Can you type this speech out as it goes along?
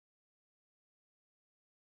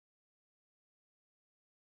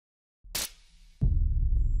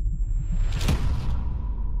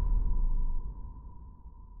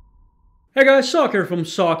Hey guys, Sak here from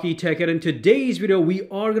SAKITECH, and in today's video we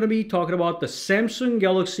are going to be talking about the Samsung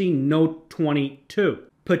Galaxy Note 22.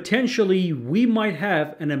 Potentially we might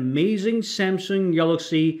have an amazing Samsung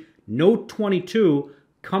Galaxy Note 22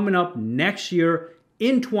 coming up next year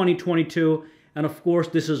in 2022, and of course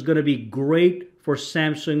this is going to be great for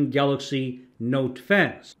Samsung Galaxy Note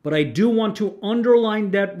fans. But I do want to underline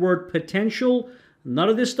that word potential. None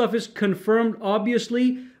of this stuff is confirmed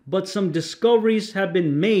obviously, but some discoveries have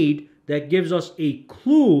been made that gives us a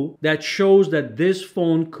clue that shows that this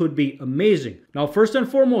phone could be amazing. Now, first and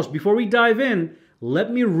foremost, before we dive in,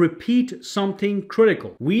 let me repeat something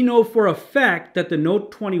critical. We know for a fact that the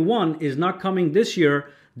Note 21 is not coming this year.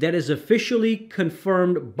 That is officially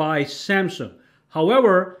confirmed by Samsung.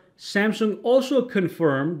 However, Samsung also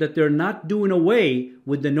confirmed that they're not doing away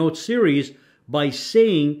with the Note series by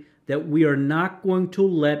saying that we are not going to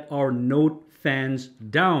let our Note fans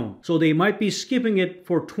down. So they might be skipping it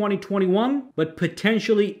for 2021, but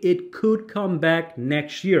potentially it could come back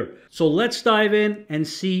next year. So let's dive in and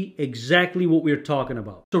see exactly what we're talking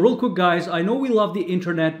about. So real quick guys, I know we love the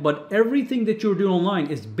internet, but everything that you're doing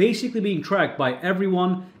online is basically being tracked by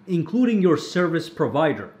everyone, including your service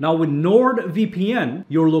provider. Now with NordVPN,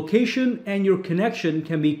 your location and your connection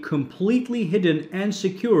can be completely hidden and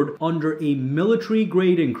secured under a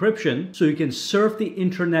military-grade encryption, so you can surf the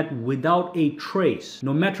internet without a trace,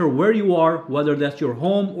 no matter where you are, whether that's your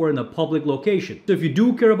home or in a public location. So if you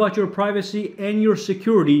do care about your privacy and your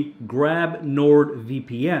security, grab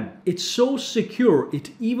NordVPN. It's so secure, it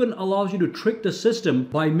even allows you to trick the system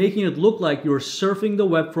by making it look like you're surfing the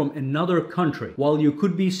web from another country, while you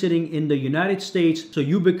could be sitting in the United States, so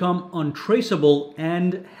you become untraceable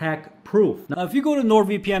and hack proof. Now if you go to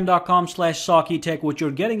nordvpn.com/SAKITECH, what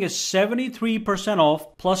you're getting is 73%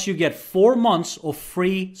 off, plus you get 4 months of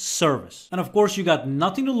free service. And of course you got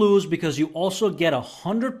nothing to lose because you also get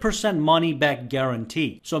 100% money back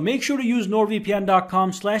guarantee. So make sure to use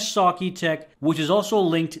nordvpn.com/SAKITECH, which is also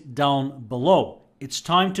linked down below. It's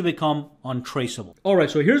time to become untraceable. Alright,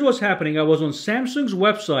 so here's what's happening. I was on Samsung's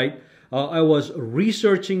website. I was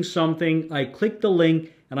researching something. I clicked the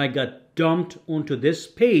link and I got dumped onto this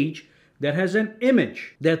page that has an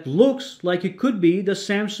image that looks like it could be the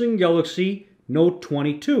Samsung Galaxy Note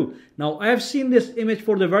 22. Now, I have seen this image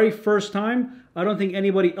for the very first time. I don't think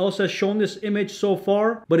anybody else has shown this image so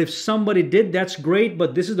far, but if somebody did, that's great.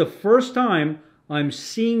 But this is the first time I'm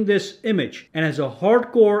seeing this image. And as a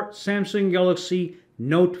hardcore Samsung Galaxy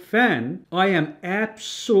Note fan, I am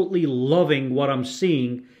absolutely loving what I'm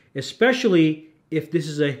seeing, especially if this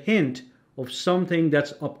is a hint of something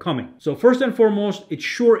that's upcoming. So first and foremost, it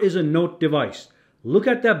sure is a Note device. Look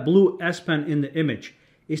at that blue S Pen in the image.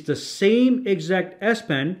 It's the same exact S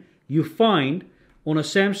Pen you find on a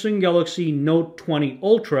Samsung Galaxy Note 20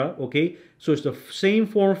 Ultra, okay? So it's the same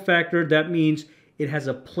form factor. That means it has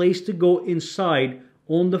a place to go inside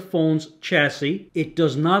on the phone's chassis. It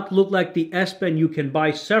does not look like the S Pen you can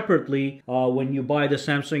buy separately when you buy the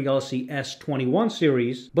Samsung Galaxy S21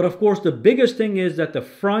 series. But of course, the biggest thing is that the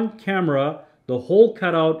front camera, the whole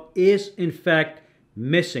cutout, is in fact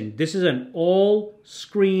missing. This is an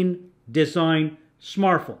all-screen design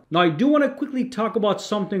smartphone. Now, I do want to quickly talk about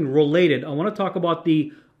something related. I want to talk about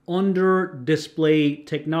the under-display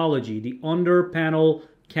technology, the under-panel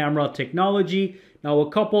camera technology. Now,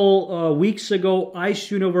 a couple weeks ago,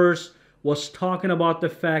 Ice Universe was talking about the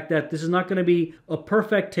fact that this is not going to be a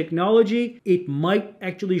perfect technology. It might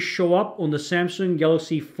actually show up on the Samsung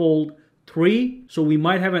Galaxy Fold 3. So we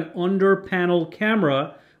might have an under-panel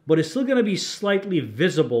camera, but it's still going to be slightly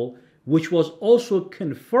visible, which was also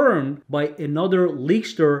confirmed by another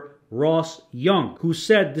leakster, Ross Young, who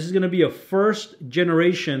said this is going to be a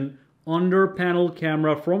first-generation under-panel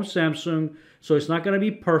camera from Samsung. So it's not going to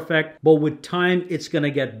be perfect, but with time, it's going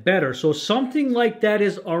to get better. So something like that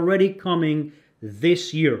is already coming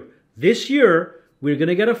this year. This year, we're going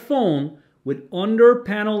to get a phone with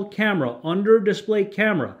under-panel camera, under-display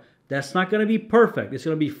camera. That's not going to be perfect. It's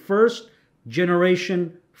going to be first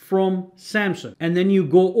generation from Samsung. And then you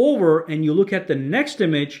go over and you look at the next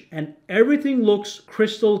image and everything looks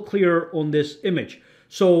crystal clear on this image.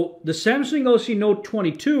 So the Samsung Galaxy Note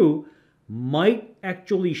 22 might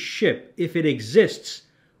actually ship, if it exists,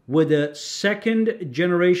 with a second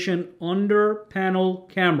generation under panel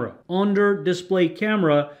camera, under display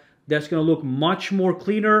camera that's going to look much more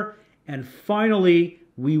cleaner. And finally,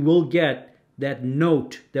 we will get that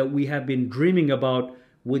Note that we have been dreaming about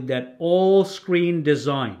with that all screen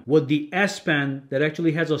design, with the S Pen that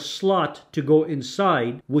actually has a slot to go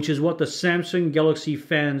inside, which is what the Samsung Galaxy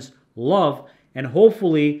fans love, and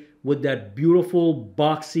hopefully with that beautiful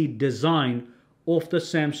boxy design of the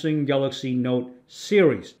Samsung Galaxy Note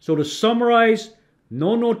series. So to summarize,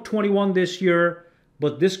 no Note 21 this year,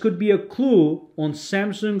 but this could be a clue on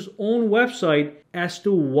Samsung's own website as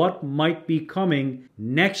to what might be coming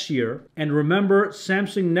next year. And remember,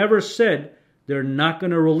 Samsung never said they're not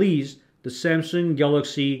going to release the Samsung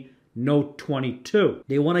Galaxy Note 22.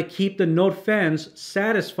 They want to keep the Note fans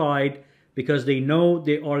satisfied because they know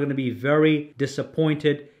they are going to be very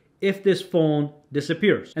disappointed if this phone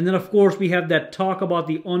disappears. And then of course we have that talk about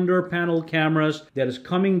the under panel cameras that is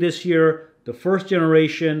coming this year, the first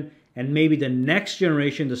generation, and maybe the next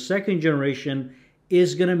generation, the second generation,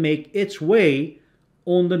 is going to make its way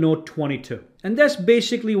on the Note 22. And that's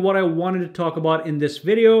basically what I wanted to talk about in this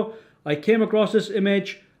video. I came across this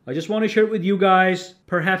image. I just want to share it with you guys,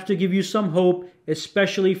 perhaps to give you some hope,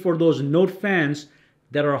 especially for those Note fans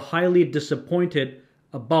that are highly disappointed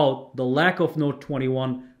about the lack of Note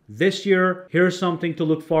 21 this year. Here's something to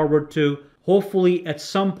look forward to. Hopefully at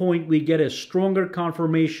some point we get a stronger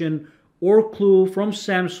confirmation or clue from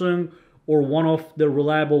Samsung or one of the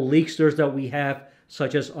reliable leaksters that we have,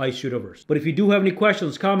 such as Ice Universe. But if you do have any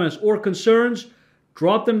questions, comments, or concerns,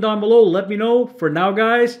 drop them down below. Let me know. For now,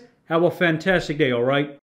 guys, have a fantastic day, all right?